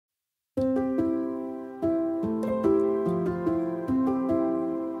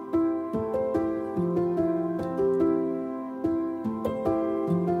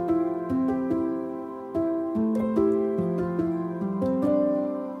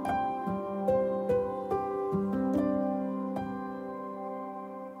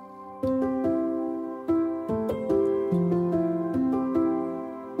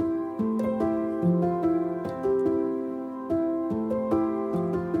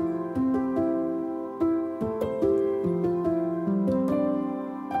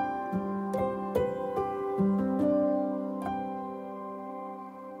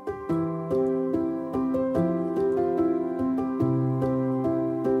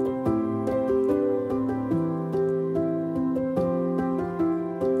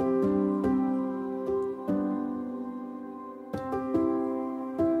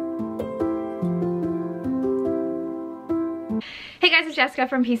Jessica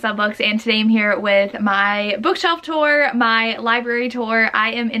from Peace Love Books, and today I'm here with my bookshelf tour, my library tour.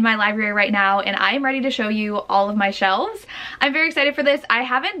 I am in my library right now and I am ready to show you all of my shelves. I'm very excited for this. I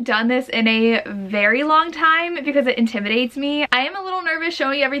haven't done this in a very long time because it intimidates me. I am a little nervous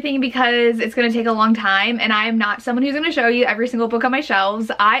showing you everything because it's going to take a long time, and I am not someone who's going to show you every single book on my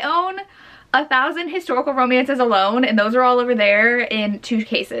shelves. I own 1,000 historical romances alone, and those are all over there in 2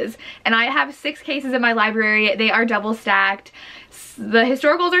 cases. And I have 6 cases in my library. They are double stacked. The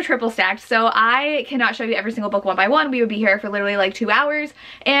historicals are triple stacked, so I cannot show you every single book one by one. We would be here for literally like 2 hours,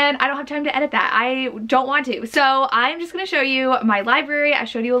 and I don't have time to edit that. I don't want to. So I'm just going to show you my library. I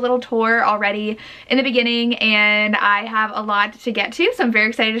showed you a little tour already in the beginning, and I have a lot to get to, so I'm very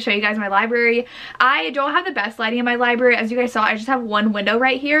excited to show you guys my library. I don't have the best lighting in my library. As you guys saw, I just have one window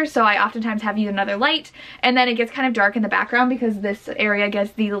right here, so I oftentimes have to use another light, and then it gets kind of dark in the background because this area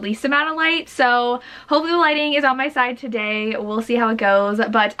gets the least amount of light. So hopefully the lighting is on my side today. We'll see how it goes.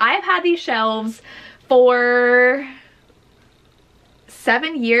 But I've had these shelves for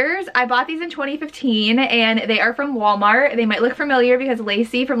 7 years. I bought these in 2015 and they are from Walmart. They might look familiar because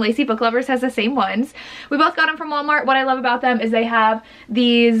Lacey from Lacey Book Lovers has the same ones. We both got them from Walmart. What I love about them is they have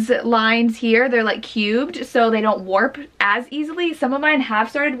these lines here. They're like cubed so they don't warp as easily. Some of mine have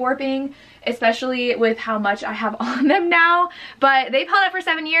started warping, especially with how much I have on them now, but they've held up for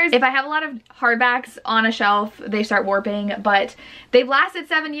 7 years. If I have a lot of hardbacks on a shelf, they start warping, but they've lasted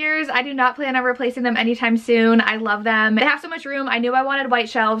 7 years. I do not plan on replacing them anytime soon. I love them. They have so much room. I knew I wanted white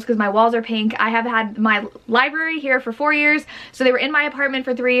shelves because my walls are pink. I have had my library here for 4 years, so they were in my apartment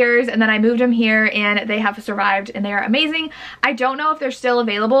for 3 years, and then I moved them here and they have survived and they are amazing. I don't know if they're still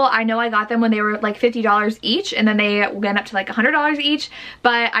available. I know I got them when they were like $50 each, and then they went up to like $100 each,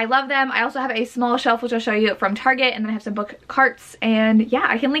 but I love them. I also have a small shelf which I'll show you from Target, and then I have some book carts, and yeah,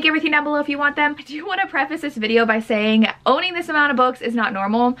 I can link everything down below if you want them. I do want to preface this video by saying owning this amount of books is not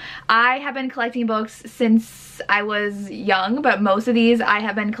normal. I have been collecting books since I was young, but most of these I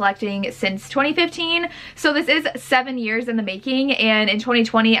have been collecting since 2015, so this is 7 years in the making. And in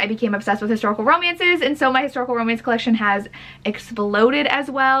 2020 I became obsessed with historical romances, and so my historical romance collection has exploded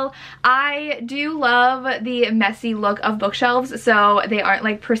as well. I do love the messy look of bookshelves, so they aren't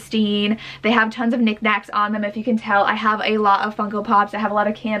like pristine. They have tons of knickknacks on them. If you can tell, I have a lot of Funko Pops, I have a lot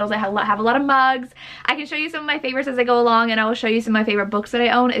of candles, I have a lot of mugs. I can show you some of my favorites as I go along, and I will show you some of my favorite books that I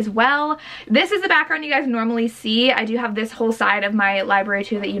own as well. This is the background you guys normally see. I do have this whole side of my library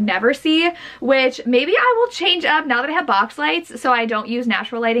too that you never see, which maybe I will change up now that I have box lights, so I don't use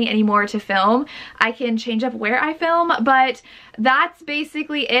natural lighting anymore to film. I can change up where I film, but that's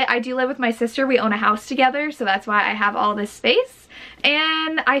basically it. I do live with my sister. We own a house together, so that's why I have all this space.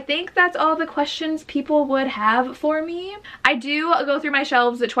 And I think that's all the questions people would have for me. I do go through my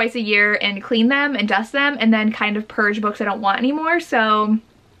shelves twice a year and clean them and dust them and then kind of purge books I don't want anymore. So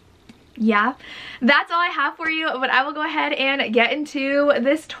yeah, that's all I have for you, but I will go ahead and get into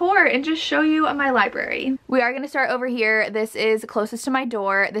this tour and just show you my library. We are going to start over here. This is closest to my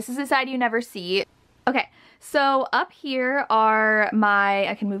door. This is the side you never see. Okay. So up here are my,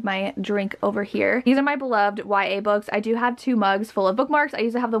 I can move my drink over here. These are my beloved YA books. I do have 2 mugs full of bookmarks. I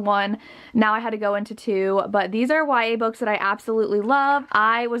used to have the 1. Now I had to go into 2, but these are YA books that I absolutely love.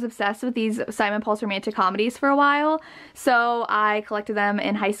 I was obsessed with these Simon Pulse romantic comedies for a while, so I collected them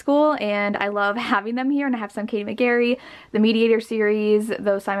in high school, and I love having them here. And I have some Katie McGarry, the Mediator series,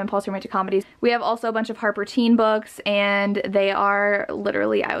 those Simon Pulse romantic comedies. We have also a bunch of Harper teen books, and they are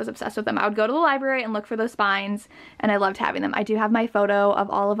literally, I was obsessed with them. I would go to the library and look for those spines, and I loved having them. I do have my photo of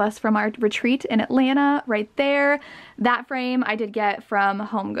all of us from our retreat in Atlanta right there. That frame I did get from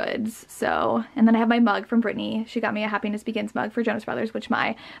Home Goods. So, and then I have my mug from Brittany. She got me a Happiness Begins mug for Jonas Brothers, which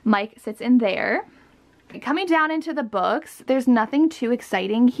my mic sits in there. Coming down into the books, there's nothing too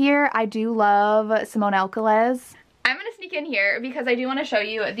exciting here. I do love Simone Alcalez. I'm gonna sneak in here because I do want to show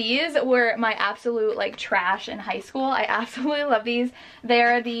you. These were my absolute like trash in high school. I absolutely love these.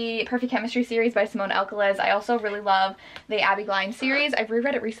 They're the Perfect Chemistry series by Simone Alcalez. I also really love the Abby Glines series. I've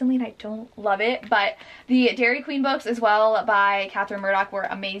reread it recently and I don't love it, but the Dairy Queen books as well by Catherine Murdoch were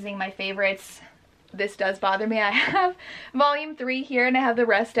amazing. My favorites. This does bother me. I have volume 3 here and I have the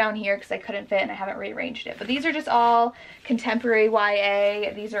rest down here because I couldn't fit and I haven't rearranged it. But these are just all contemporary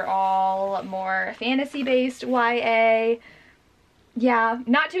YA. These are all more fantasy based YA. Yeah,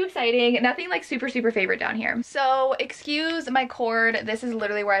 not too exciting. Nothing like super favorite down here. So excuse my cord. This is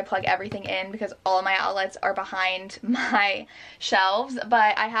literally where I plug everything in because all of my outlets are behind my shelves.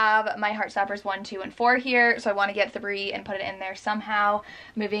 But I have my Heartstoppers 1, 2, and 4 here. So I want to get 3 and put it in there somehow.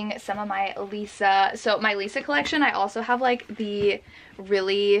 Moving some of my Lisa. So my Lisa collection, I also have like the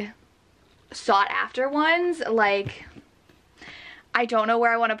really sought after ones. Like I don't know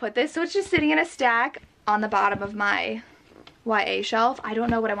where I want to put this, so it's just sitting in a stack on the bottom of my YA shelf. I don't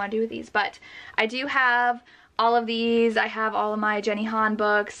know what I want to do with these, but I do have all of these. I have all of my Jenny Han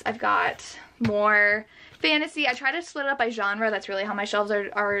books. I've got more fantasy. I try to split it up by genre. That's really how my shelves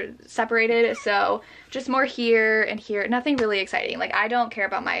are separated. So just more here and here. Nothing really exciting. Like, I don't care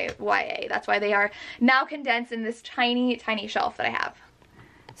about my YA. That's why they are now condensed in this tiny, tiny shelf that I have.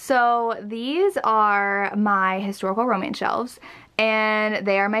 So these are my historical romance shelves, and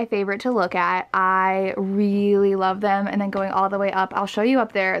they are my favorite to look at. I really love them. And then going all the way up, I'll show you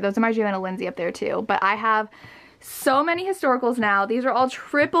up there. Those are my Joanna Lindsey up there too. But I have so many historicals now. These are all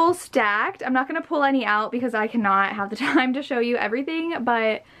triple stacked. I'm not going to pull any out because I cannot have the time to show you everything,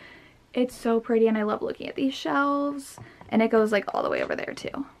 but it's so pretty and I love looking at these shelves. And it goes like all the way over there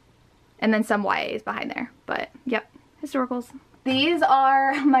too. And then some YAs behind there. But yep, historicals. These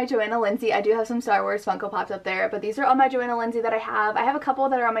are my Joanna Lindsey. I do have some Star Wars Funko Pops up there, but these are all my Joanna Lindsey that I have. I have a couple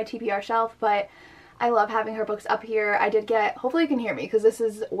that are on my TBR shelf, but I love having her books up here. I did get, hopefully you can hear me because this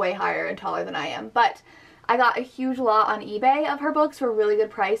is way higher and taller than I am, but I got a huge lot on eBay of her books for a really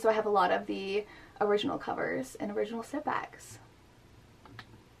good price, so I have a lot of the original covers and original stepbacks.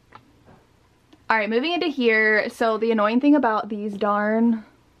 Alright, moving into here. So the annoying thing about these darn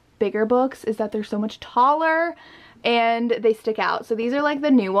bigger books is that they're so much taller and they stick out. So these are like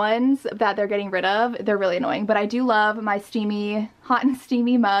the new ones that they're getting rid of. They're really annoying, but I do love my steamy, hot and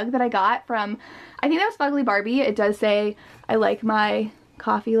steamy mug that I got from, I think that was Fugly Barbie. It does say, I like my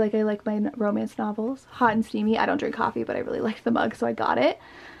coffee like I like my romance novels. Hot and steamy. I don't drink coffee, but I really like the mug, so I got it.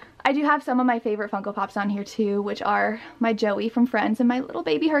 I do have some of my favorite Funko Pops on here too, which are my Joey from Friends and my little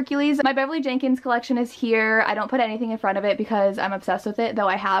baby Hercules. My Beverly Jenkins collection is here. I don't put anything in front of it because I'm obsessed with it, though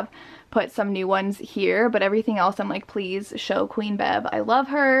I have put some new ones here, but everything else I'm like, please show Queen Bev. I love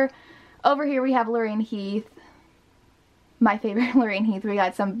her. Over here we have Lorraine Heath. My favorite Lorraine Heath. We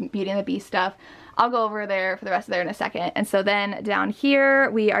got some Beauty and the Beast stuff. I'll go over there for the rest of there in a second. And so then down here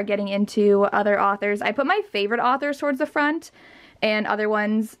we are getting into other authors. I put my favorite authors towards the front and other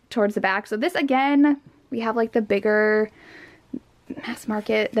ones towards the back. So this again, we have like the bigger mass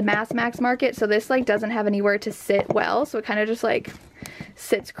market, the Mass Market. So this like doesn't have anywhere to sit well. So it kind of just like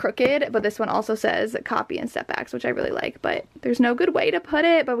sits crooked. But this one also says copy and stepbacks, which I really like, but there's no good way to put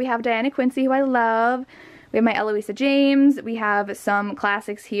it. But we have Diana Quincy, who I love. We have my Eloisa James. We have some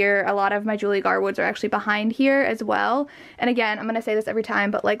classics here. A lot of my Julie Garwoods are actually behind here as well. And again, I'm going to say this every time,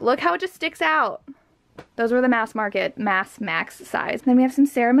 but like, look how it just sticks out. Those were the Mass Max size. Then we have some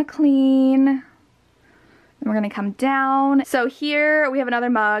Sarah McLean. And we're going to come down. So here we have another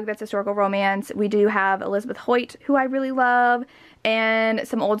mug that's historical romance. We do have Elizabeth Hoyt, who I really love, and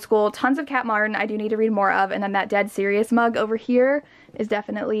some old school, tons of Kat Martin I do need to read more of. And then that Dead Serious mug over here is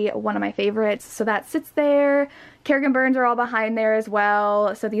definitely one of my favorites. So that sits there. Kerrigan Burns are all behind there as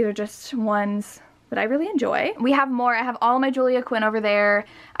well. So these are just ones that I really enjoy. We have more. I have all my Julia Quinn over there.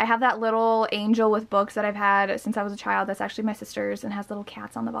 I have that little angel with books that I've had since I was a child. That's actually my sister's and has little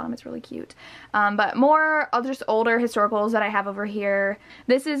cats on the bottom. It's really cute. But more of just older historicals that I have over here.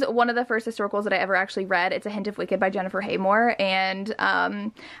 This is one of the first historicals that I ever actually read. It's A Hint of Wicked by Jennifer Haymore, and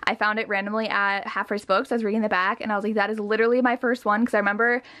I found it randomly at Half Price Books. I was reading the back and I was like, that is literally my first one, because I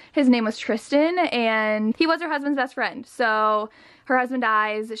remember his name was Tristan and he was her husband's best friend. So her husband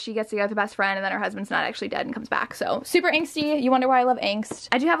dies, she gets together with her best friend, and then her husband's not actually dead and comes back. So super angsty. You wonder why I love angst.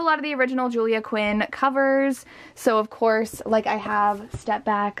 I do have a lot of the original Julia Quinn covers. So of course, like, I have step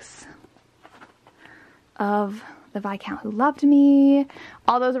backs of The Viscount Who Loved Me,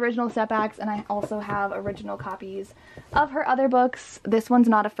 all those original step backs, and I also have original copies of her other books. This one's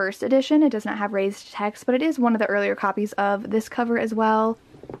not a first edition. It does not have raised text, but it is one of the earlier copies of this cover as well.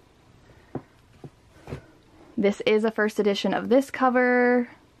 This is a first edition of this cover.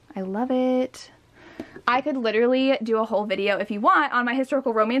 I love it. I could literally do a whole video if you want on my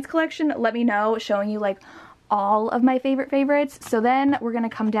historical romance collection. Let me know, showing you like all of my favorites. So then we're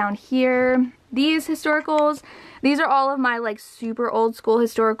gonna come down here. These historicals, these are all of my like super old school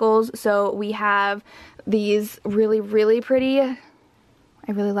historicals. So we have these really pretty. I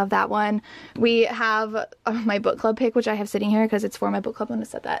really love that one. We have my book club pick, which I have sitting here because it's for my book club. I'm gonna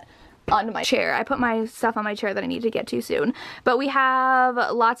set that onto my chair. I put my stuff on my chair that I need to get to soon. But we have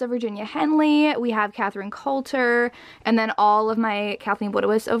lots of Virginia Henley, we have Catherine Coulter, and then all of my Kathleen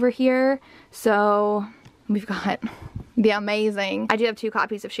Woodiwiss over here. So we've got the amazing, I do have 2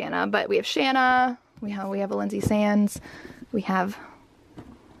 copies of Shanna, but we have Shanna, we have a Lindsay Sands, we have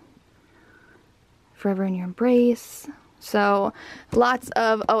Forever in Your Embrace. So lots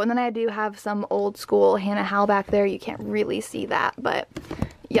of, oh, and then I do have some old school Hannah Howell back there. You can't really see that, but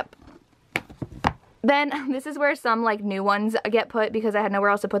yep. Then this is where some like new ones get put because I had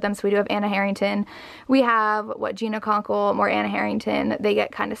nowhere else to put them. So we do have Anna Harrington. We have what, Gina Conkle, more Anna Harrington. They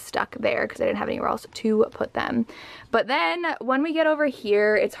get kind of stuck there because I didn't have anywhere else to put them. But then when we get over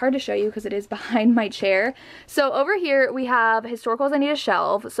here, it's hard to show you because it is behind my chair. So over here we have historicals I need to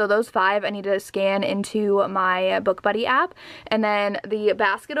shelve. So those 5 I need to scan into my BookBuddy app. And then the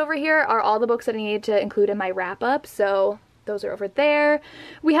basket over here are all the books that I need to include in my wrap up. So those are over there.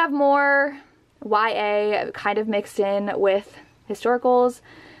 We have more YA kind of mixed in with historicals.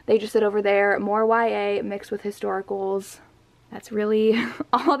 They just sit over there. More YA mixed with historicals. That's really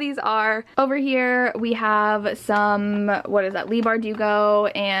all these are. Over here we have some, what is that, Leigh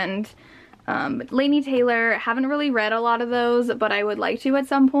Bardugo and Laini Taylor. Haven't really read a lot of those, but I would like to at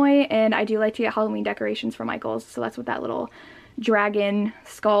some point, and I do like to get Halloween decorations for Michaels, so that's what that little dragon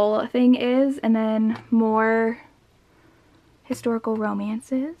skull thing is. And then more historical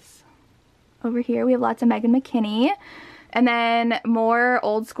romances. Over here we have lots of Megan McKinney, and then more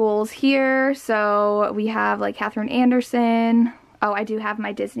old schools here. So we have like Catherine Anderson. Oh, I do have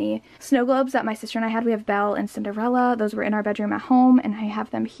my Disney snow globes that my sister and I had. We have Belle and Cinderella. Those were in our bedroom at home, and I have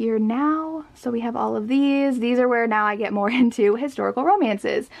them here now. So we have all of these. These are where now I get more into historical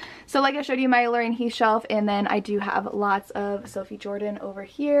romances. So like I showed you, my Lorraine Heath shelf, and then I do have lots of Sophie Jordan over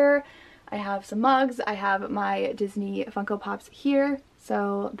here. I have some mugs. I have my Disney Funko Pops here.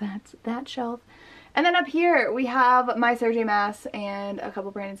 So that's that shelf. And then up here we have my Sarah J Maas and a couple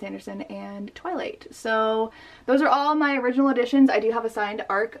Brandon Sanderson and Twilight. So those are all my original editions. I do have a signed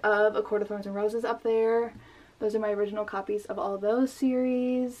arc of A Court of Thorns and Roses up there. Those are my original copies of all of those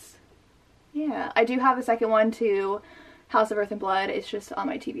series. Yeah, I do have the second one to House of Earth and Blood. It's just on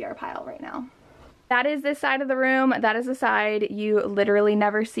my TBR pile right now. That is this side of the room. That is the side you literally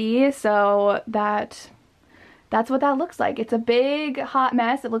never see. So that's what that looks like. It's a big hot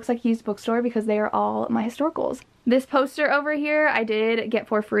mess. It looks like a used bookstore because they are all my historicals. This poster over here I did get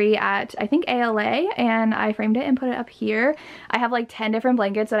for free at, I think, ALA, and I framed it and put it up here. I have like 10 different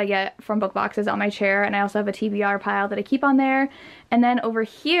blankets that I get from book boxes on my chair, and I also have a TBR pile that I keep on there. And then over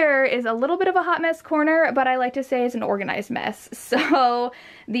here is a little bit of a hot mess corner, but I like to say it's an organized mess. So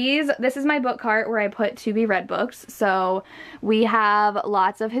this is my book cart where I put to be read books. So we have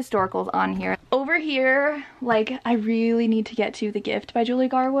lots of historicals on here. Over here, like, I really need to get to The Gift by Julie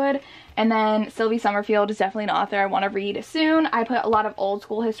Garwood. And then Sylvie Summerfield is definitely an author I want to read soon. I put a lot of old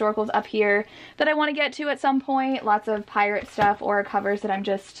school historicals up here that I want to get to at some point. Lots of pirate stuff or covers that I'm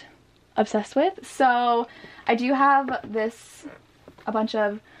just obsessed with. So I do have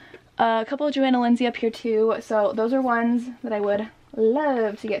a couple of Joanna Lindsay up here too. So those are ones that I would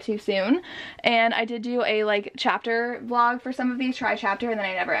love to get to soon. And I did do a like chapter vlog for some of these, try chapter, and then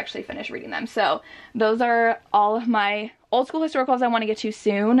I never actually finished reading them. So those are all of my old school historicals I want to get to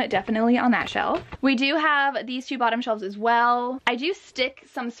soon, definitely on that shelf. We do have these 2 bottom shelves as well. I do stick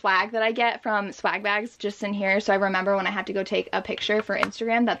some swag that I get from swag bags just in here, so I remember when I had to go take a picture for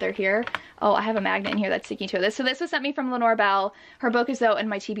Instagram that they're here. Oh, I have a magnet in here that's sticking to this. So this was sent me from Lenore Bell. Her book is though in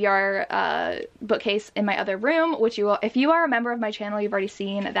my TBR bookcase in my other room, which you will, if you are a member of my channel, you've already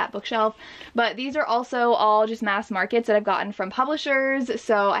seen that bookshelf. But these are also all just mass markets that I've gotten from publishers,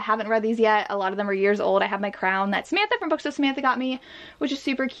 so I haven't read these yet. A lot of them are years old. I have my Crown that Samantha from Books of Samantha got me, which is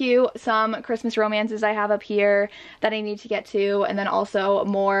super cute. Some Christmas romances I have up here that I need to get to, and then also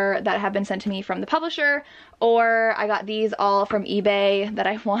more that have been sent to me from the publisher, or I got these all from eBay that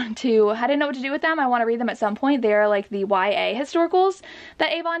I didn't know what to do with them. I want to read them at some point. They're like the YA historicals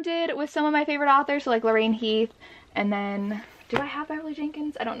that Avon did with some of my favorite authors, so like Lorraine Heath, and then do I have Beverly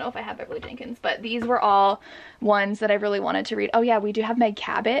Jenkins? I don't know if I have Beverly Jenkins, but these were all ones that I really wanted to read. Oh yeah, we do have Meg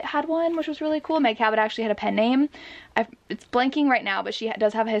Cabot had one, which was really cool. Meg Cabot actually had a pen name. It's blanking right now, but she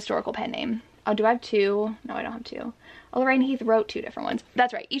does have a historical pen name. Oh, do I have 2? No, I don't have 2. Oh, Lorraine Heath wrote 2 different ones.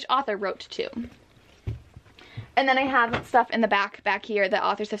 That's right, each author wrote 2. And then I have stuff in the back here that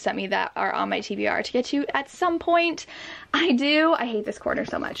authors have sent me that are on my TBR to get to at some point. I hate this corner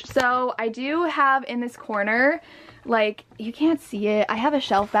so much. So I do have in this corner, like, you can't see it, I have a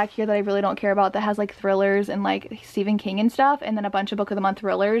shelf back here that I really don't care about that has like thrillers and like Stephen King and stuff, and then a bunch of Book of the Month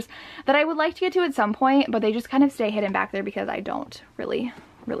thrillers that I would like to get to at some point, but they just kind of stay hidden back there because I don't really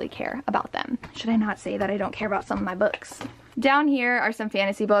care about them. Should I not say that I don't care about some of my books? Down here are some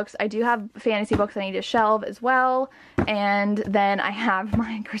fantasy books. I do have fantasy books I need to shelve as well, and then I have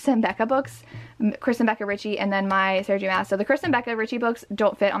my Kristen Becca books, Kristen Becca Ritchie, and then my Sarah J Maas. So the Kristen Becca Ritchie books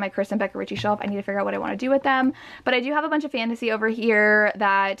don't fit on my Kristen Becca Ritchie shelf. I need to figure out what I want to do with them, but I do have a bunch of fantasy over here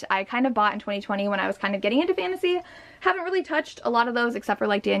that I kind of bought in 2020 when I was kind of getting into fantasy. Haven't really touched a lot of those except for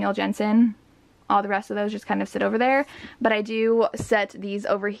like Daniel Jensen all the rest of those just kind of sit over there. But I do set these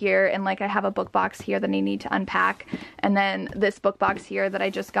over here, and like I have a book box here that I need to unpack, and then this book box here that I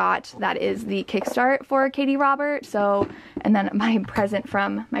just got, that is the Kickstart for Katie Robert. So, and then my present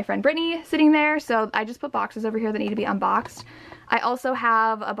from my friend Brittany sitting there. So I just put boxes over here that need to be unboxed. I also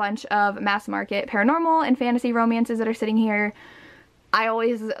have a bunch of mass market paranormal and fantasy romances that are sitting here. I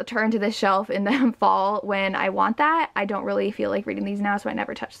always turn to this shelf in the fall when I want that. I don't really feel like reading these now, so I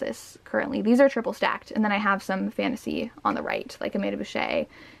never touch this currently. These are triple stacked, and then I have some fantasy on the right, like Amanda Boucher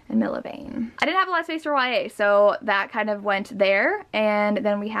and Milla Vane. I didn't have a lot of space for YA, so that kind of went there. And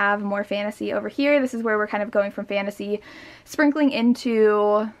then we have more fantasy over here. This is where we're kind of going from fantasy, sprinkling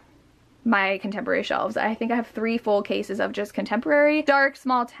into my contemporary shelves. I think I have 3 full cases of just contemporary, dark,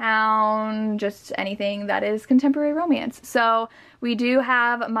 small town, just anything that is contemporary romance. So we do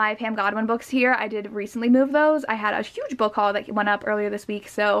have my Pam Godwin books here. I did recently move those. I had a huge book haul that went up earlier this week,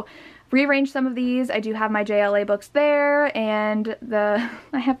 so rearranged some of these. I do have my JLA books there, and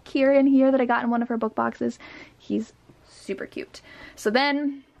I have Kieran here that I got in one of her book boxes. He's super cute. So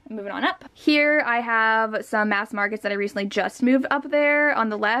then, moving on up. Here I have some mass markets that I recently just moved up there on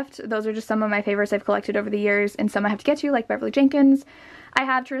the left. Those are just some of my favorites I've collected over the years, and some I have to get to, like Beverly Jenkins. I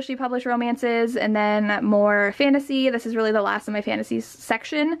have traditionally published romances, and then more fantasy. This is really the last of my fantasies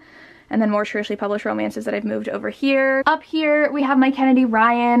section. And then more traditionally published romances that I've moved over here. Up here, we have my Kennedy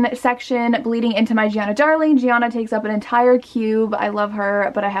Ryan section bleeding into my Gianna Darling. Gianna takes up an entire cube. I love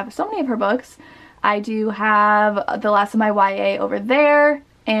her, but I have so many of her books. I do have the last of my YA over there.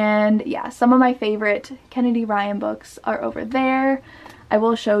 And yeah, some of my favorite Kennedy Ryan books are over there. I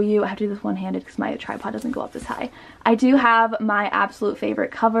will show you, I have to do this one-handed because my tripod doesn't go up this high. I do have my absolute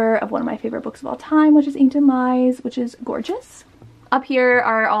favorite cover of one of my favorite books of all time, which is Inked Lies, which is gorgeous. Up here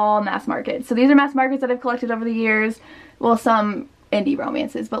are all mass markets. So these are mass markets that I've collected over the years. Well, some indie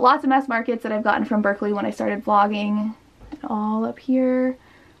romances, but lots of mass markets that I've gotten from Berkeley when I started vlogging. And all up here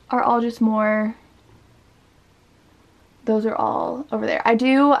are all just more, those are all over there.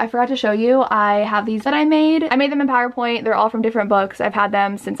 I forgot to show you, I have these that I made. I made them in PowerPoint. They're all from different books. I've had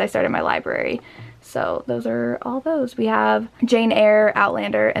them since I started my library. So those are all those. We have Jane Eyre,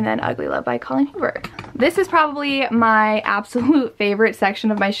 Outlander, and then Ugly Love by Colleen Hoover. This is probably my absolute favorite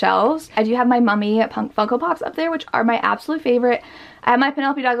section of my shelves. I do have my Mummy Funko Pops up there, which are my absolute favorite. I have my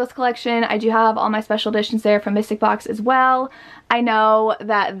Penelope Douglas collection. I do have all my special editions there from Mystic Box as well. I know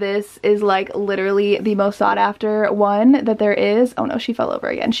that this is like literally the most sought after one that there is. Oh no, she fell over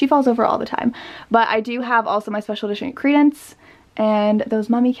again. She falls over all the time. But I do have also my special edition Credence and those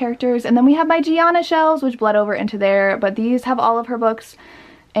Mummy characters. And then we have my Gianna shelves, which bled over into there. But these have all of her books.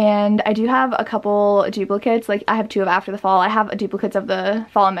 And I do have a couple duplicates. Like I have 2 of After the Fall. I have duplicates of the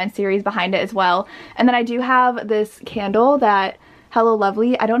Fallen Men series behind it as well. And then I do have this candle that Hello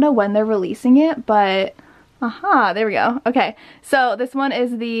Lovely. I don't know when they're releasing it, but aha, there we go. Okay, so this one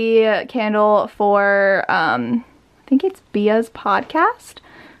is the candle for, I think it's Bia's podcast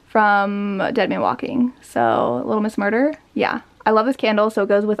from Dead Man Walking. So Little Miss Murder, yeah. I love this candle, so it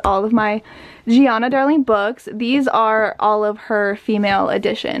goes with all of my Gianna Darling books. These are all of her female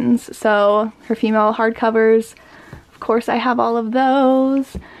editions. So her female hardcovers, of course I have all of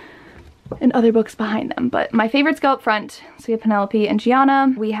those. And other books behind them, but my favorites go up front. So we have Penelope and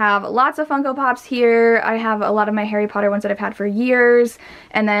Gianna. We have lots of Funko Pops here. I have a lot of my Harry Potter ones that I've had for years,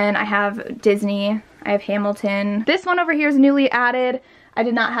 and then I have Disney. I have Hamilton. This one over here is newly added. I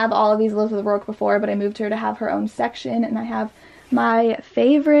did not have all of these Elizabeth Rourke before, but I moved her to have her own section, and I have my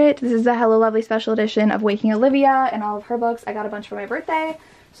favorite. This is the Hello Lovely special edition of Waking Olivia and all of her books. I got a bunch for my birthday,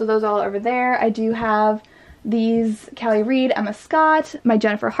 so those all over there. I do have these Callie Reed, Emma Scott. My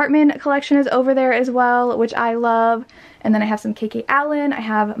Jennifer Hartman collection is over there as well, which I love. And then I have some KK Allen. I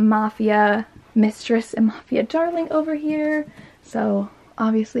have Mafia Mistress and Mafia Darling over here. So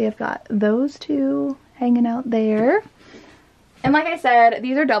obviously I've got those 2 hanging out there. And like I said,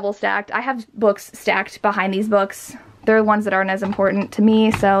 these are double stacked. I have books stacked behind these books. They're ones that aren't as important to me,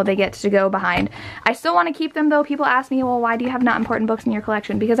 so they get to go behind. I still want to keep them though. People ask me, well, why do you have not important books in your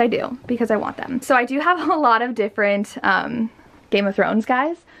collection? Because I do, because I want them. So I do have a lot of different Game of Thrones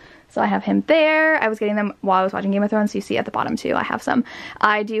guys. So I have him there. I was getting them while I was watching Game of Thrones, so you see at the bottom too, I have some.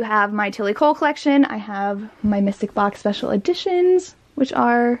 I do have my Tilly Cole collection. I have my Mystic Box special editions, which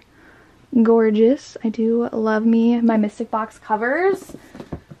are gorgeous. I do love me my Mystic Box covers.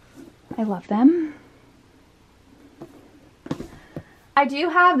 I love them. I do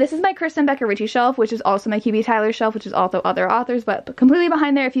have, this is my Kristen Becker Ritchie shelf, which is also my QB Tyler shelf, which is also other authors, but completely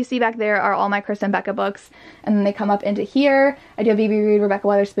behind there, if you see back there, are all my Kristen Becca books, and then they come up into here. I do have B.B. Reed, Rebecca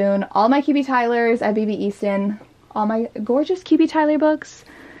Weatherspoon, all my QB Tylers, I have B.B. Easton, all my gorgeous QB Tyler books,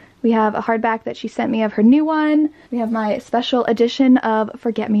 We have a hardback that she sent me of her new one. We have my special edition of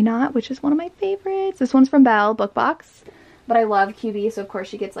Forget Me Not, which is one of my favorites. This one's from Belle Book Box, but I love QB, so of course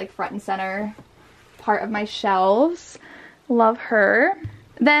she gets like front and center part of my shelves. Love her.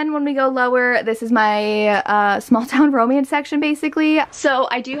 Then when we go lower, this is my small town romance section basically. So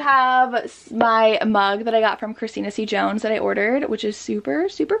I do have my mug that I got from Christina C. Jones that I ordered, which is super,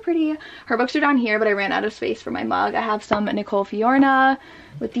 super pretty. Her books are down here, but I ran out of space for my mug. I have some Nicole Fiorna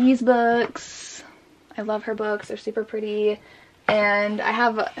with these books. I love her books. They're super pretty. And I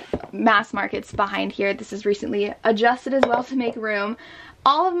have Mass Markets behind here. This is recently adjusted as well to make room.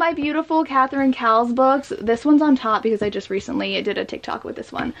 All of my beautiful Catherine Cowles books. This one's on top because I just recently did a TikTok with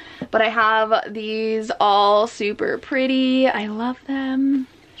this one. But I have these all super pretty. I love them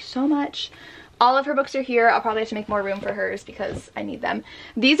so much. All of her books are here. I'll probably have to make more room for hers because I need them.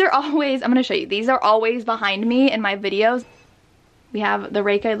 These are always, I'm going to show you, these are always behind me in my videos. We have The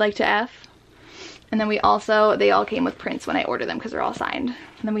Rake I'd Like to F. And then we also, they all came with prints when I ordered them because they're all signed.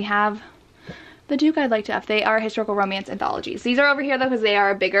 And then we have The Duke I'd Like to F. They are historical romance anthologies. These are over here though because they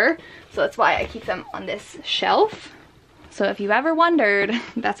are bigger, so that's why I keep them on this shelf. So if you ever wondered,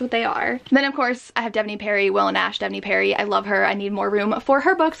 that's what they are. Then of course I have Devney Perry, Will and Ash Devney Perry. I love her. I need more room for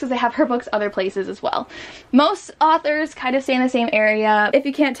her books because I have her books other places as well. Most authors kind of stay in the same area. If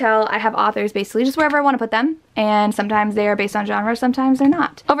you can't tell, I have authors basically just wherever I want to put them. And sometimes they are based on genre, sometimes they're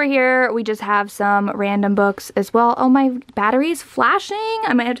not. Over here, we just have some random books as well. Oh, my battery's flashing.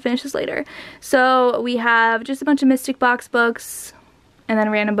 I might have to finish this later. So we have just a bunch of Mystic Box books and then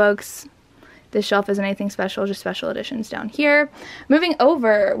random books. This shelf isn't anything special, just special editions down here. Moving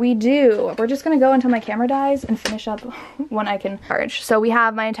over, we're just gonna go until my camera dies and finish up when I can charge. So we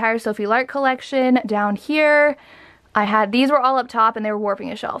have my entire Sophie Lark collection down here. These were all up top and they were warping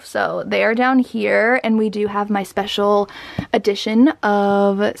a shelf, so they are down here. And we do have my special edition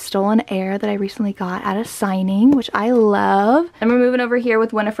of Stolen Air that I recently got at a signing, which I love. And we're moving over here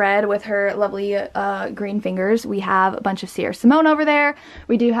with Winifred with her lovely green fingers. We have a bunch of Sierra Simone over there.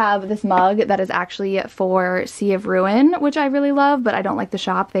 We do have this mug that is actually for Sea of Ruin, which I really love, but I don't like the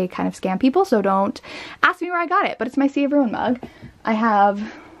shop. They kind of scam people, so don't ask me where I got it, but it's my Sea of Ruin mug. I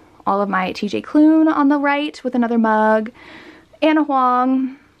have all of my TJ Klune on the right with another mug, Anna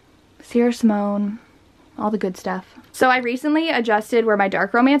Huang, Sierra Simone, all the good stuff. So I recently adjusted where my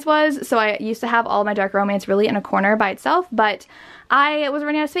dark romance was. So I used to have all my dark romance really in a corner by itself, but I was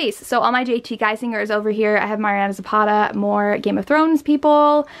running out of space. So all my JT Geisinger is over here. I have Mariana Zapata, more Game of Thrones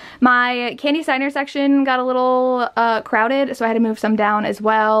people. My Candy Steiner section got a little crowded, so I had to move some down as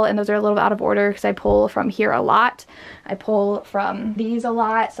well. And those are a little out of order because I pull from here a lot. I pull from these a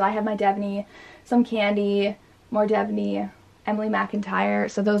lot. So I have my Devney, some Candy, more Devney, Emily McIntyre.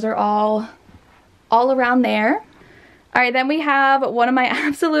 So those are all around there. All right, then we have one of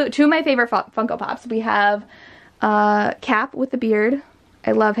my two of my favorite Funko Pops. We have Cap with the beard.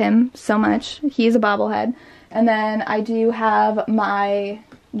 I love him so much. He's a bobblehead. And then I do have my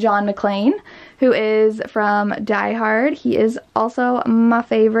John McClane, who is from Die Hard. He is also my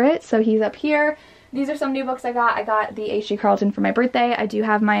favorite, so he's up here. These are some new books I got. I got the H.G. Carlton for my birthday. I do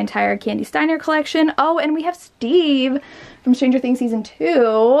have my entire Candy Steiner collection. Oh, and we have Steve from Stranger Things Season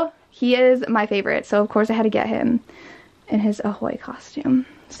 2. He is my favorite, so of course I had to get him in his Ahoy costume.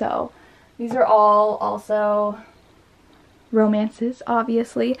 So these are all also romances,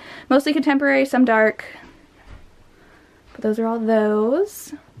 obviously. Mostly contemporary, some dark. But those are all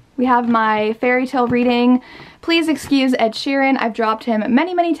those. We have my fairy tale reading. Please excuse Ed Sheeran. I've dropped him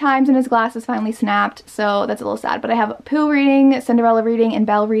many, many times and his glasses finally snapped, so that's a little sad. But I have Pooh reading, Cinderella reading, and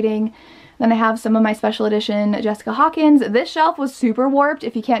Belle reading. Then I have some of my special edition Jessica Hawkins. This shelf was super warped,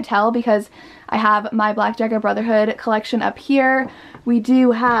 if you can't tell, because I have my Black Dagger Brotherhood collection up here. We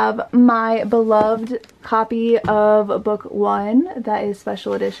do have my beloved copy of book 1 that is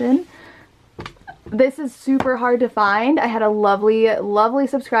special edition. This is super hard to find. I had a lovely, lovely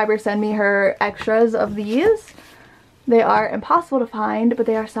subscriber send me her extras of these. They are impossible to find, but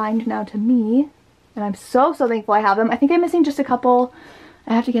they are signed now to me. And I'm so, so thankful I have them. I think I'm missing just a couple.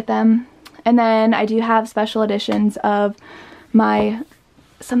 I have to get them. And then I do have special editions of my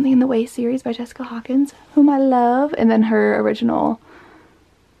Something in the Way series by Jessica Hawkins, whom I love. And then her original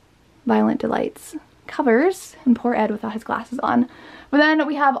Violent Delights covers. And poor Ed without his glasses on. But then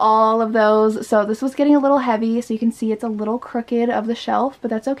we have all of those. So this was getting a little heavy, so you can see it's a little crooked of the shelf, but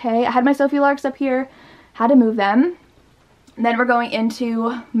that's okay. I had my Sophie Larks up here, had to move them. And then we're going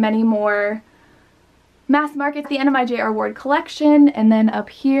into many more mass markets, the end of my J.R. Ward collection. And then up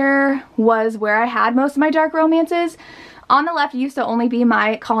here was where I had most of my dark romances. On the left used to only be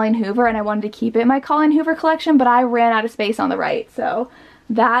my Colleen Hoover, and I wanted to keep it my Colleen Hoover collection, but I ran out of space on the right, so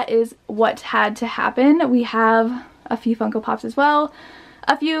that is what had to happen. We have a few Funko Pops as well.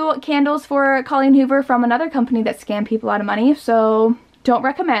 A few candles for Colleen Hoover from another company that scam people out of money, so don't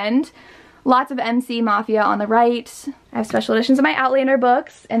recommend. Lots of MC Mafia on the right. I have special editions of my Outlander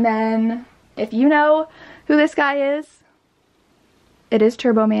books, and then if you know who this guy is, it is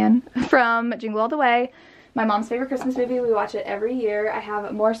Turbo Man from Jingle All the Way. My mom's favorite Christmas movie. We watch it every year. I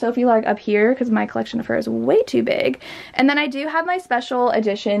have more Sophie Lark up here because my collection of her is way too big. And then I do have my special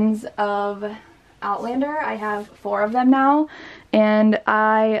editions of Outlander. I have 4 of them now, and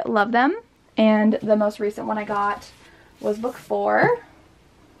I love them. And the most recent one I got was book 4,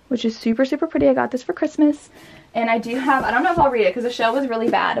 which is super, super pretty. I got this for Christmas. And I do have, I don't know if I'll read it because the show was really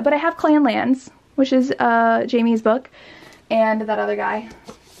bad, but I have Clan Lands, which is Jamie's book, and that other guy.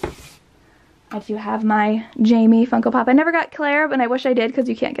 I do have my Jamie Funko Pop. I never got Claire, but I wish I did because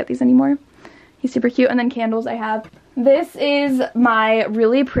you can't get these anymore. He's super cute. And then candles I have. This is my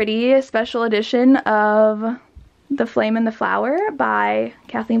really pretty special edition of The Flame and the Flower by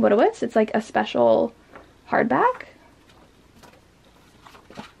Kathleen Woodiwitz. It's like a special hardback.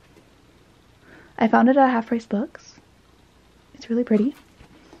 I found it at Half Price Books. It's really pretty.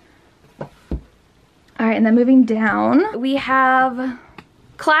 Alright, and then moving down, we have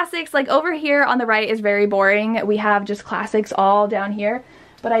classics. Like over here on the right is very boring. We have just classics all down here.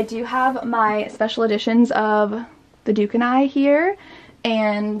 But I do have my special editions of The Duke and I here,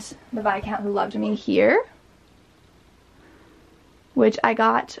 and The Viscount Who Loved Me here, which I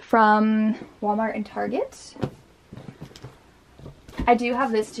got from Walmart and Target. I do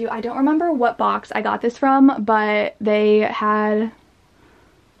have this too. I don't remember what box I got this from, but they had...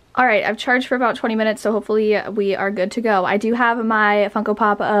 Alright, I've charged for about 20 minutes, so hopefully we are good to go. I do have my Funko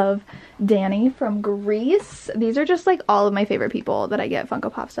Pop of Danny from Grease. These are just like all of my favorite people that I get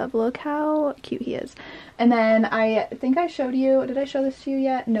Funko Pops of. Look how cute he is. And then I think I showed you, did I show this to you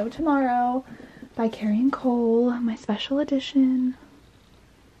yet? No Tomorrow by Carrie and Cole, my special edition.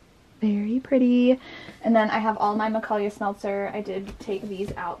 Very pretty. And then I have all my Macaulay Smeltzer. I did take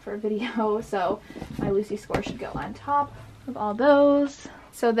these out for a video, so my Lucy score should go on top of all those.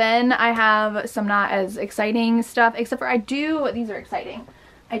 So then I have some not as exciting stuff, except for these are exciting.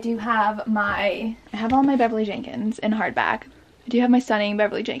 I have all my Beverly Jenkins in hardback. I do have my Stunning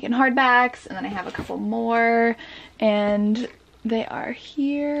Beverly Jenkins hardbacks, and then I have a couple more, and they are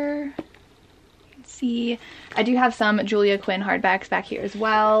here. You can see. I do have some Julia Quinn hardbacks back here as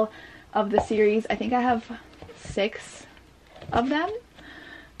well of the series. I think I have 6 of them.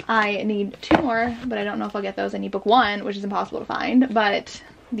 I need 2 more, but I don't know if I'll get those. I need book 1, which is impossible to find, but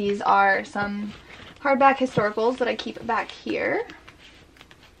these are some hardback historicals that I keep back here.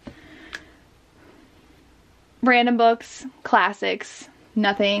 Random books, classics,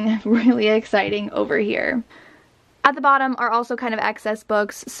 nothing really exciting over here. At the bottom are also kind of excess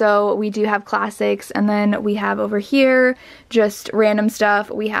books, so we do have classics, and then we have over here just random stuff.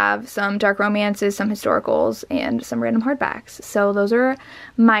 We have some dark romances, some historicals, and some random hardbacks. So those are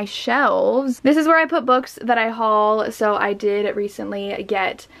my shelves. This is where I put books that I haul. So I did recently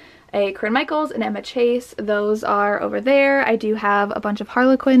get a Corinne Michaels and Emma Chase. Those are over there. I do have a bunch of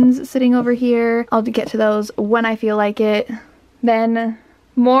Harlequins sitting over here. I'll get to those when I feel like it. Then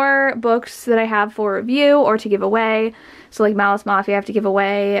more books that I have for review or to give away. So like Malice Mafia I have to give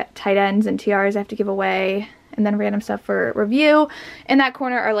away, Tight Ends and Tiaras I have to give away, and then random stuff for review. In that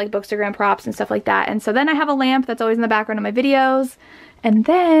corner are like Bookstagram props and stuff like that. And so then I have a lamp that's always in the background of my videos. And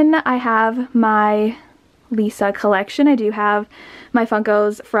then I have my Lisa collection. I do have my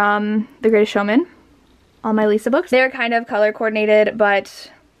Funkos from The Greatest Showman, all my Lisa books. They're kind of color coordinated, but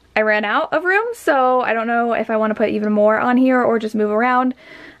I ran out of room, so I don't know if I want to put even more on here or just move around.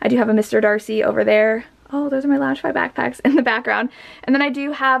 I do have a Mr. Darcy over there. Oh, those are my Loungefly backpacks in the background. And then I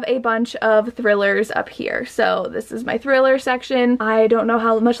do have a bunch of thrillers up here. So this is my thriller section. I don't know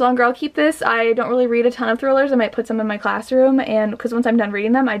how much longer I'll keep this. I don't really read a ton of thrillers. I might put some in my classroom, and because once I'm done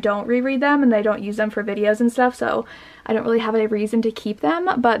reading them, I don't reread them and I don't use them for videos and stuff, so I don't really have a reason to keep them.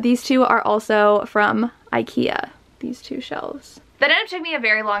 But these two are also from IKEA, these 2 shelves. That ended up taking me a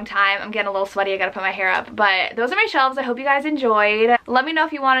very long time. I'm getting a little sweaty. I gotta put my hair up. But those are my shelves. I hope you guys enjoyed. Let me know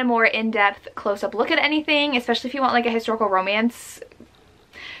if you want a more in-depth close-up look at anything, especially if you want like a historical romance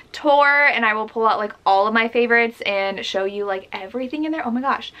tour, and I will pull out like all of my favorites and show you like everything in there. Oh my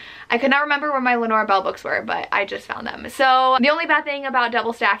gosh, I could not remember where my Lenora Bell books were, but I just found them. So the only bad thing about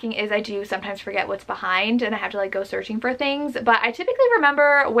double stacking is I do sometimes forget what's behind and I have to like go searching for things, but I typically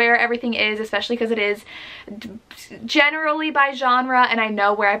remember where everything is, especially because it is generally by genre and I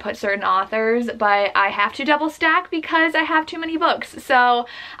know where I put certain authors, but I have to double stack because I have too many books. So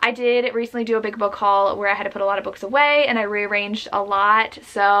I did recently do a big book haul where I had to put a lot of books away and I rearranged a lot.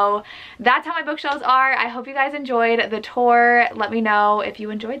 So that's how my bookshelves are. I hope you guys enjoyed the tour. Let me know if you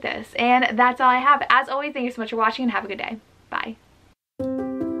enjoyed this. And that's all I have. As always, thank you so much for watching and have a good day. Bye.